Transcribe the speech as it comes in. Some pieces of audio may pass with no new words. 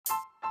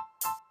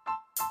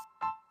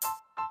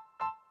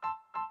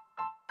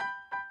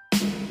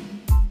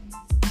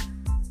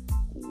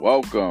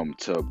Welcome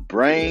to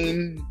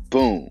Brain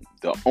Boom,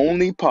 the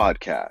only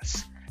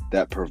podcast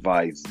that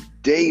provides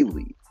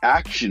daily,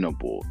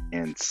 actionable,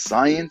 and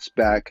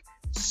science-backed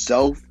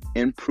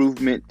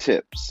self-improvement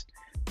tips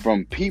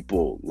from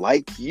people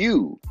like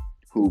you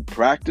who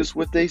practice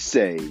what they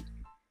say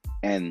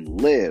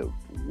and live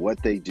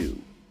what they do.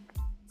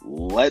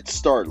 Let's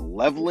start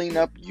leveling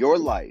up your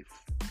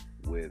life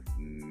with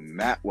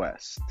Matt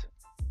West.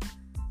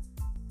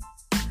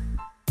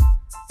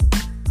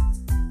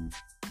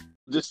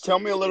 Just tell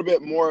me a little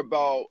bit more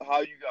about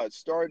how you got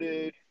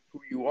started, who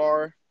you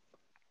are.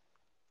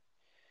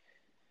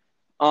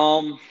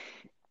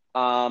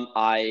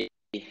 My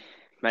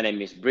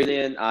name is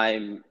Brilliant.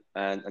 I'm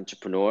an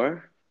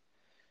entrepreneur.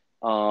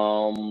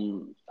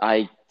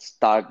 I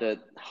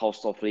started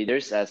House of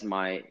Leaders as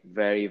my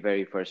very,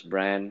 very first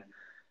brand,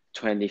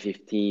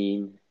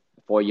 2015,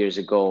 4 years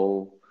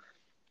ago.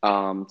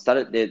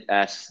 Started it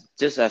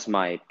as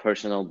my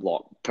personal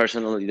blog,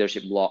 personal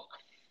leadership blog.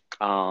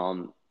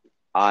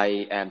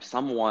 I am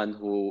someone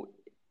who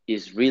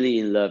is really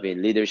in love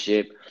in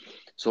leadership.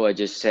 So I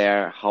just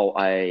share how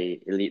I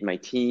lead my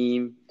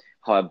team,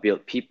 how I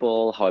build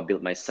people, how I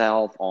build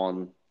myself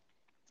on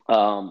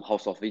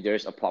House of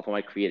Leaders, a platform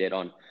I created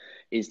on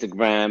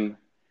Instagram.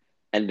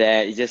 And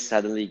then it just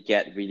suddenly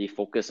get really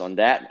focused on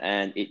that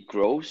and it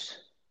grows.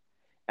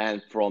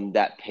 And from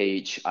that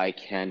page, I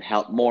can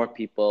help more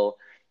people,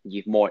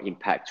 give more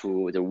impact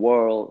to the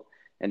world.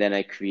 And then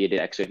I created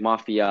X-Wave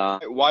Mafia.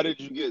 Why did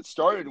you get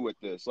started with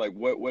this? Like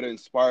what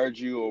inspired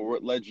you or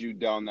what led you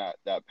down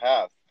that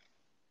path?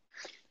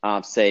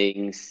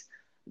 Saying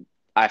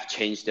I've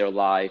changed their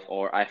life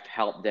or I've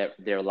helped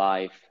their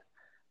life.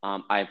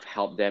 I've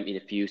helped them in a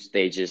few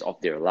stages of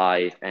their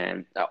life.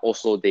 And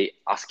also they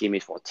asking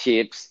me for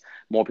tips.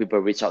 More people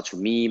reach out to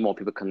me, more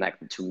people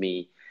connected to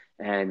me.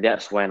 And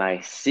that's when I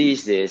see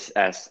this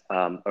as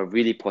a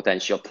really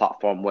potential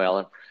platform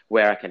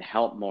where I can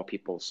help more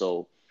people.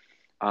 So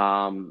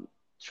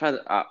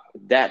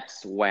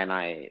that's when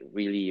I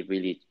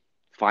really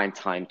find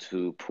time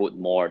to put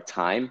more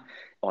time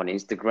on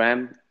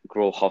Instagram,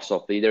 grow House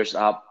of Leaders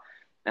up,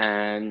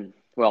 and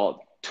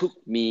well, took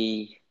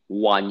me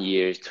 1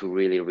 year to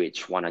really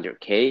reach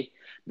 100K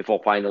before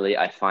finally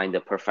I find the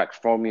perfect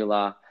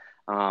formula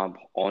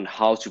on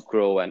how to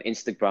grow an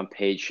Instagram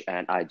page,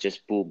 and I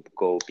just boom,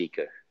 go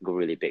bigger, go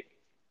really big.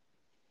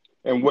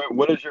 And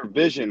what is your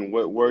vision?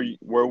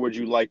 Where would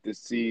you like to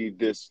see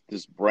this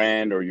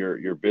brand or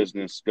your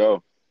business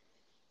go?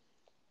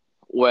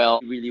 Well,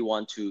 I really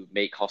want to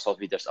make House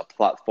of Leaders a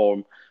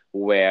platform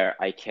where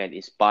I can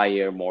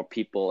inspire more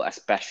people,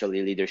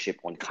 especially leadership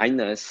on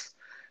kindness,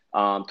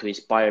 to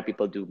inspire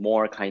people to do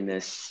more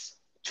kindness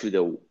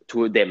to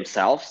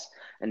themselves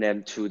and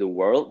then to the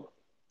world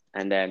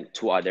and then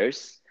to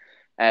others.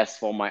 As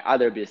for my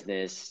other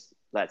business,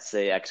 let's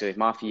say X-Wave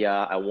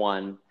Mafia,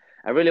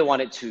 I really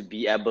wanted to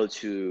be able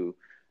to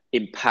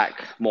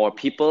impact more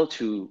people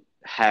to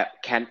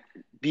can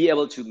be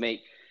able to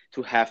make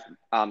to have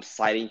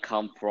side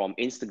income from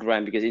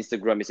Instagram because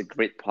Instagram is a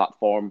great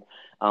platform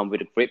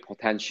with a great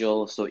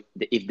potential. So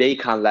if they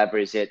can't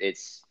leverage it,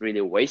 it's really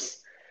a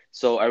waste.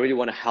 So I really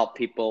want to help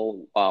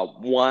people,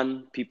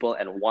 one people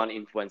and one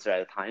influencer at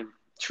a time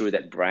through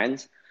that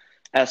brand.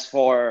 As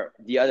for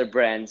the other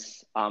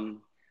brands,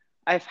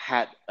 I've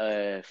had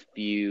a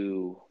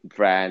few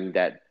brand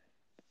that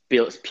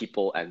builds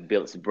people and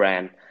builds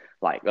brand,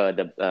 like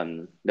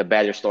the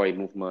Better Story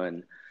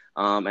movement,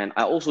 and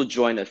I also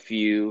joined a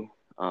few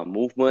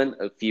movement,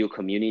 a few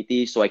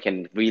communities, so I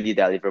can really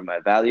deliver my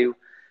value.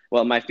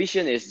 Well, my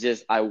vision is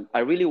just I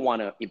really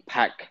want to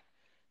impact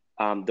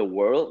the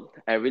world.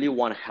 I really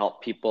want to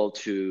help people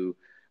to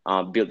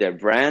build their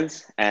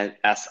brands. And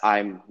as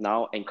I'm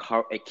now,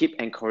 I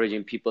keep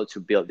encouraging people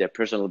to build their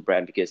personal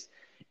brand because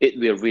it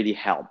will really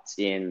help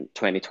in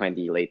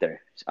 2020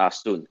 later,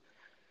 soon.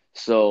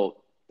 So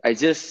I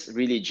just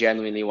really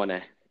genuinely want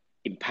to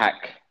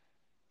impact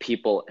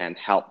people and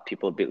help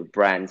people build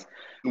brands.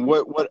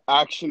 What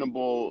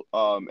actionable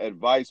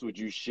advice would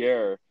you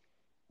share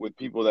with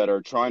people that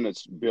are trying to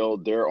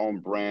build their own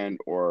brand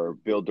or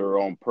build their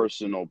own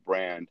personal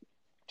brand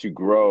to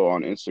grow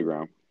on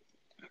Instagram?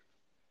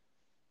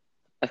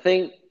 I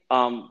think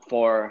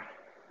for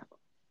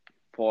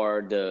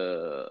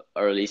the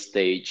early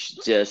stage,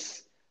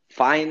 just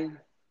find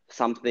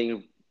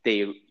something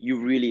you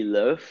really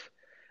love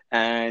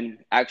and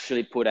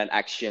actually put an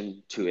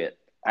action to it,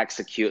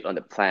 execute on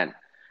the plan,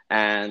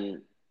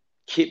 and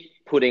keep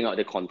putting out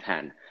the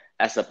content.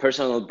 As a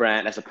personal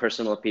brand, as a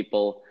personal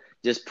people,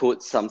 just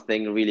put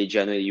something really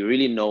genuine you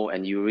really know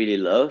and you really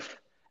love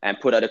and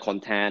put out the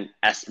content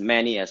as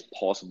many as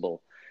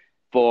possible.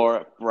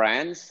 For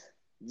brands,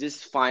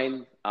 just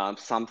find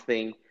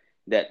something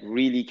that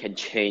really can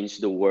change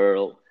the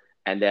world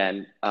and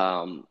then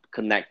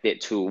connect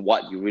it to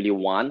what you really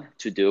want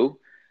to do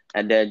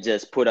and then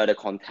just put out the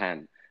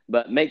content,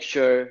 but make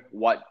sure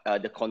what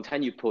the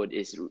content you put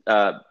is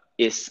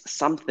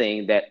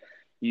something that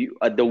you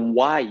the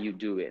why you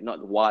do it,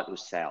 not what to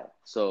sell.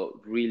 So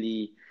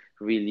really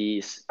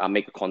really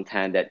make a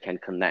content that can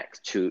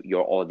connect to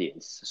your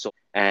audience. So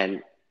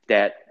and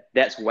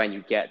that's when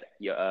you get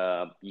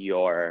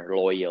your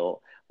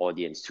loyal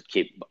audience to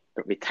keep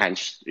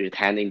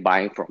retaining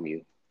buying from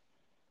you.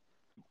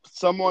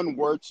 Someone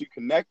were to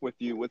connect with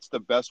you, what's the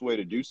best way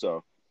to do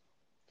so?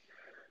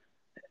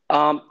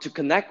 To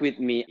connect with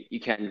me, you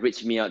can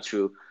reach me out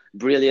through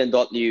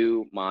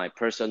brilliant.lu, my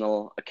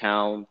personal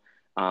account,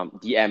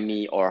 DM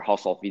me, or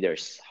House of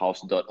Leaders,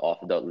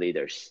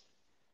 house.of.leaders.